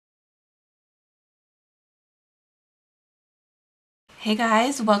Hey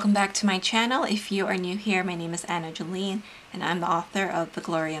guys, welcome back to my channel. If you are new here, my name is Jolene and I'm the author of the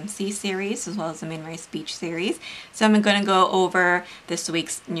Glory MC series as well as the MOONRISE Beach series. So I'm going to go over this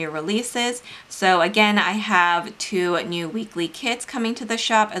week's new releases. So again, I have 2 new weekly kits coming to the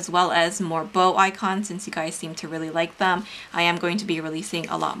shop as well as more bow icons since you guys seem to really like them. I am going to be releasing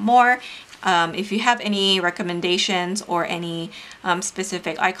a lot more. If you have any recommendations or any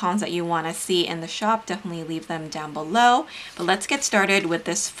specific icons that you want to see in the shop, definitely leave them down below. But let's get started with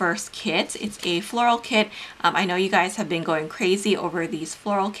this first kit. It's a floral kit. I know you guys have been going crazy over these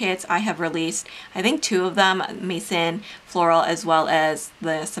floral kits. I have released, I think, 2 of them, Mason Floral as well as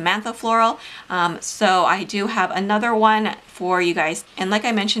the Samantha Floral. So I do have another one for you guys. And like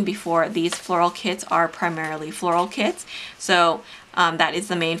I mentioned before, these floral kits are primarily floral kits. So that is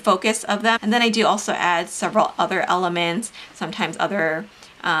the main focus of them. And then I do also add several other elements, sometimes other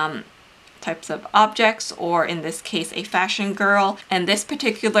types of objects, or in this case a fashion girl. And this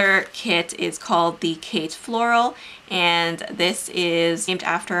particular kit is called the Kate Floral, and this is named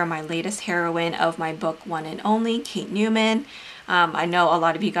after my latest heroine of my book One and Only, Kate Newman. I know a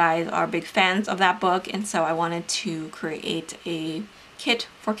lot of you guys are big fans of that book, and so I wanted to create a kit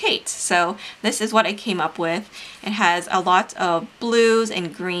for Kate. So this is what I came up with. It has a lot of blues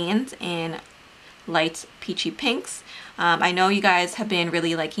and greens and light peachy pinks. I know you guys have been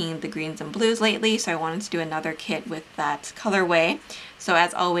really liking the greens and blues lately, so I wanted to do another kit with that colorway. So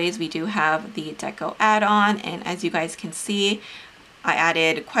as always, we do have the deco add-on, and as you guys can see, I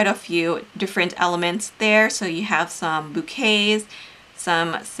added quite a few different elements there. So you have some bouquets,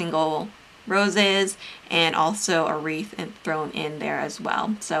 some single roses, and also a wreath thrown in there as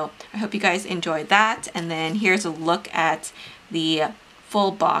well. So I hope you guys enjoyed that. And then here's a look at the full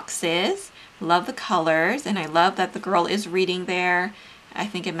boxes. Love the colors, and I love that the girl is reading there. I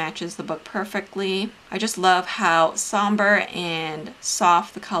think it matches the book perfectly. I just love how somber and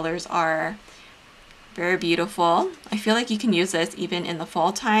soft the colors are. Very beautiful. I feel like you can use this even in the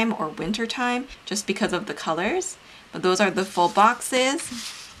fall time or winter time just because of the colors. But those are the full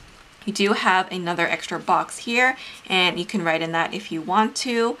boxes. You do have another extra box here, and you can write in that if you want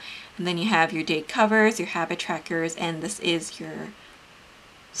to. And then you have your date covers, your habit trackers, and this is your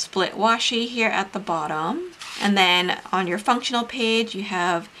split washi here at the bottom. And then on your functional page, you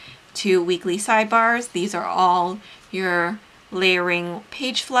have 2 weekly sidebars. These are all your layering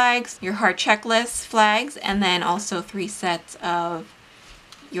page flags, your heart checklist flags, and then also 3 sets of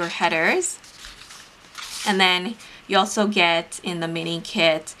your headers. And then you also get in the mini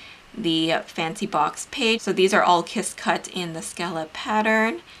kit the fancy box page. So these are all kiss cut in the scallop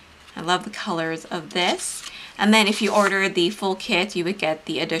pattern. I love the colors of this. And then if you order the full kit, you would get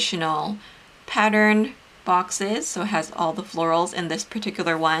the additional patterned boxes. So it has all the florals in this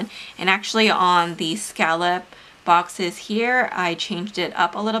particular one. And actually on the scallop boxes here, I changed it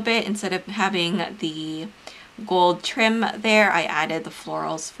up a little bit. Instead of having the gold trim there, I added the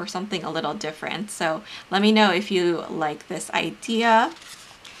florals for something a little different. So let me know if you like this idea.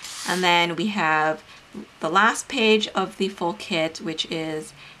 And then we have the last page of the full kit, which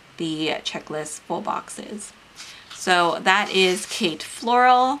is the checklist full boxes. So that is Kate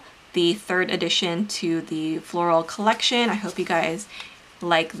Floral, the 3rd edition to the floral collection. I hope you guys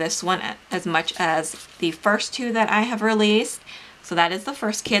like this one as much as the first 2 that I have released. So that is the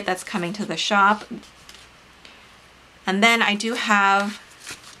first kit that's coming to the shop. And then I do have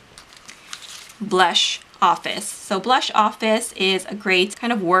Blush Office. So Blush Office is a great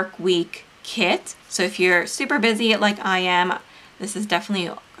kind of work week kit. So if you're super busy like I am, this is definitely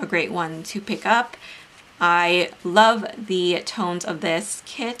a great one to pick up. I love the tones of this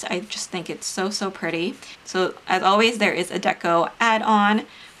kit. I just think it's so pretty. So as always, there is a deco add-on, and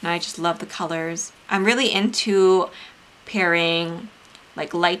I just love the colors. I'm really into pairing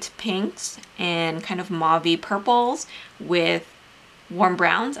like light pinks and kind of mauve-y purples with warm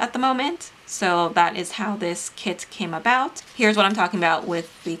browns at the moment. So that is how this kit came about. Here's what I'm talking about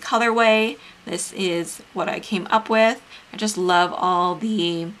with the colorway. This is what I came up with. I just love all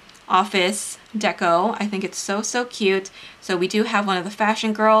the office deco. I think it's so cute. So we do have one of the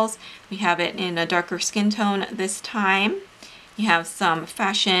fashion girls. We have it in a darker skin tone this time. You have some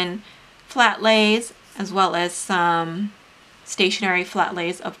fashion flat lays as well as some stationary flat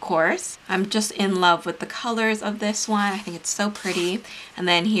lays, of course. I'm just in love with the colors of this one. I think it's so pretty. And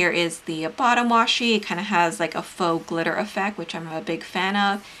then here is the bottom washi. It kind of has like a faux glitter effect, which I'm a big fan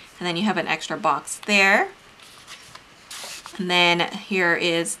of. And then you have an extra box there. And then here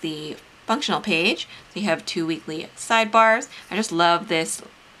is the functional page. So you have 2 weekly sidebars. I just love this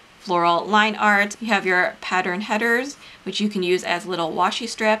floral line art. You have your pattern headers, which you can use as little washi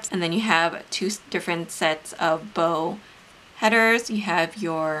strips. And then you have 2 different sets of bow headers, you have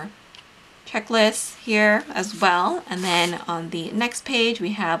your checklists here as well. And then on the next page,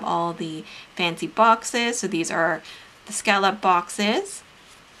 we have all the fancy boxes. So these are the scallop boxes.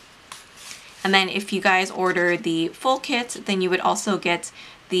 And then if you guys order the full kit, then you would also get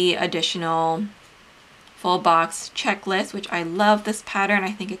the additional full box checklist, which I love this pattern.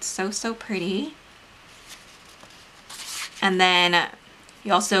 I think it's so pretty. And then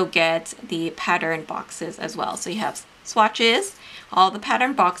you also get the pattern boxes as well. So you have swatches, all the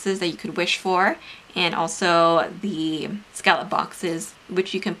pattern boxes that you could wish for, and also the scallop boxes,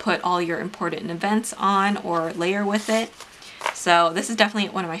 which you can put all your important events on or layer with it. So this is definitely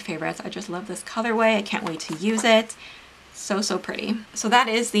one of my favorites. I just love this colorway. I can't wait to use it. So pretty. So that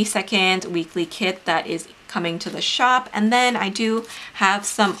is the second weekly kit that is coming to the shop. And then I do have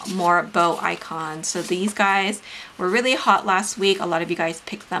some more bow icons. So these guys were really hot last week. A lot of you guys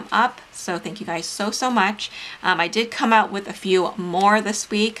picked them up. So thank you guys so much. I did come out with a few more this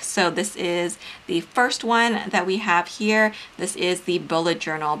week. So this is the first one that we have here. This is the bullet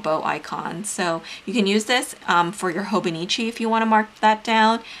journal bow icon. So you can use this for your Hobonichi if you want to mark that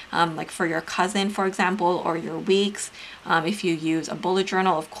down, like for your cousin, for example, or your weeks. If you use a bullet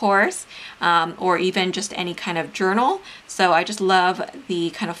journal, of course, or even just any kind of journal. So I just love the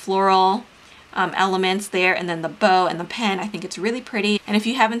kind of floral elements there, and then the bow and the pen. I think it's really pretty. And if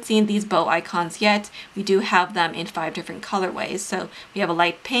you haven't seen these bow icons yet, we do have them in 5 different colorways. So we have a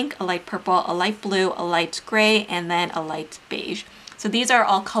light pink, a light purple, a light blue, a light gray, and then a light beige. So these are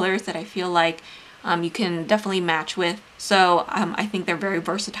all colors that I feel like you can definitely match with. So I think they're very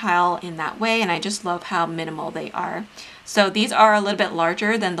versatile in that way, and I just love how minimal they are. So these are a little bit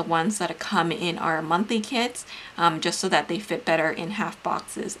larger than the ones that come in our monthly kits, just so that they fit better in half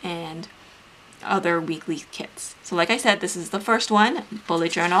boxes and other weekly kits. So like I said, this is the first one,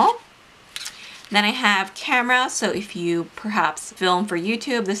 bullet journal. Then I have camera. So if you perhaps film for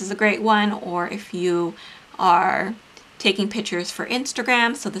YouTube, this is a great one. Or if you are taking pictures for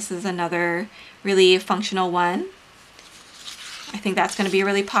Instagram, so this is another really functional one. I think that's going to be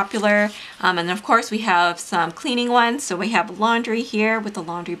really popular. And then of course we have some cleaning ones. So we have laundry here with the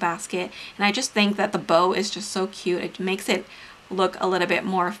laundry basket. And I just think that the bow is just so cute. It makes it look a little bit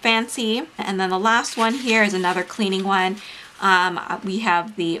more fancy. And then the last one here is another cleaning one. We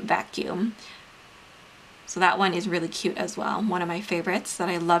have the vacuum. So that one is really cute as well. One of my favorites that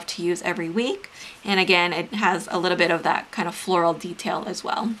I love to use every week. And again, it has a little bit of that kind of floral detail as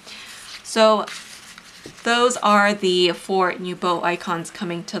well. So those are the 4 new bow icons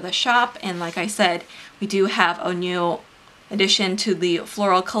coming to the shop. And like I said, we do have a new addition to the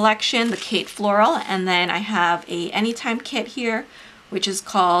floral collection, the Kate Floral. And then I have a Anytime kit here, which is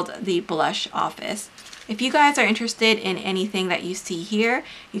called the Blush Office. If you guys are interested in anything that you see here,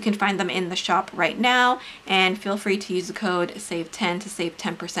 you can find them in the shop right now, and feel free to use the code SAVE10 to save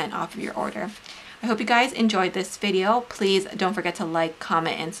 10% off of your order. I hope you guys enjoyed this video. Please don't forget to like,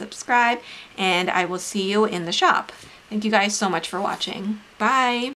 comment, and subscribe, and I will see you in the shop. Thank you guys so much for watching. Bye!